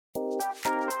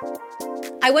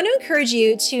I want to encourage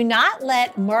you to not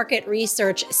let market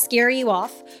research scare you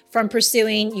off from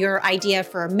pursuing your idea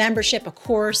for a membership, a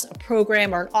course, a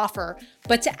program, or an offer,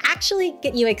 but to actually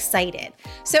get you excited.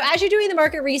 So as you're doing the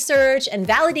market research and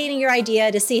validating your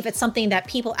idea to see if it's something that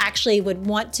people actually would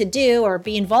want to do or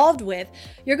be involved with,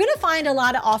 you're going to find a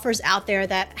lot of offers out there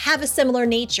that have a similar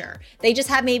nature. They just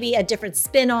have maybe a different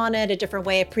spin on it, a different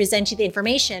way of presenting the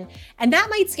information, and that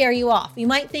might scare you off. You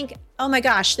might think, oh my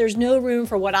gosh, there's no room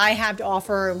for what I have to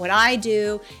offer and what I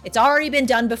do. It's already been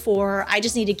done before. I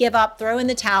just need to give up, throw in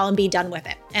the towel, and be done with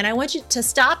it. And I want you to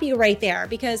stop you right there,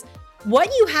 because what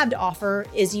you have to offer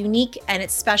is unique and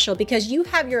it's special because you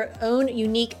have your own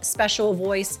unique, special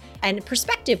voice and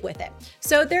perspective with it.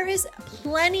 So there is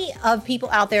plenty of people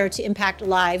out there to impact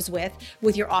lives with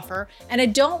your offer. And I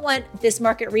don't want this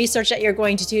market research that you're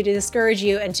going to do to discourage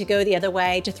you and to go the other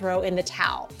way, to throw in the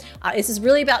towel. This is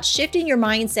really about shifting your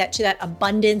mindset to that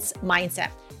abundance mindset,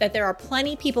 that there are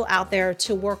plenty of people out there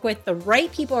to work with. The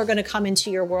right people are going to come into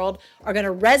your world, are going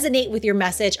to resonate with your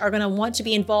message, are going to want to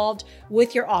be involved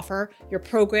with your offer, your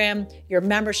program, your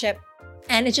membership.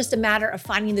 And it's just a matter of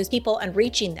finding those people and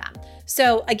reaching them.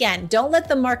 So again, don't let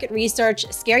the market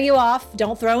research scare you off.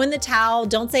 Don't throw in the towel.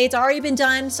 Don't say it's already been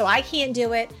done, so I can't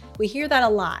do it. We hear that a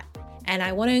lot. And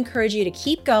I want to encourage you to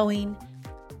keep going,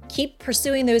 keep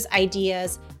pursuing those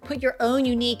ideas, put your own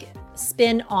unique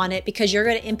spin on it, because you're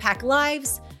going to impact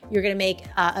lives. You're going to make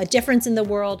a difference in the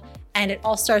world. And it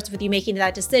all starts with you making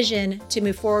that decision to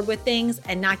move forward with things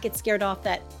and not get scared off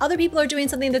that other people are doing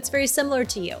something that's very similar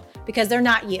to you, because they're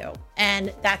not you.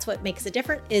 And that's what makes it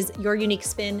different, is your unique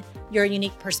spin, your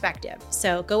unique perspective.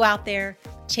 So go out there,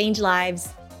 change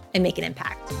lives, and make an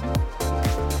impact.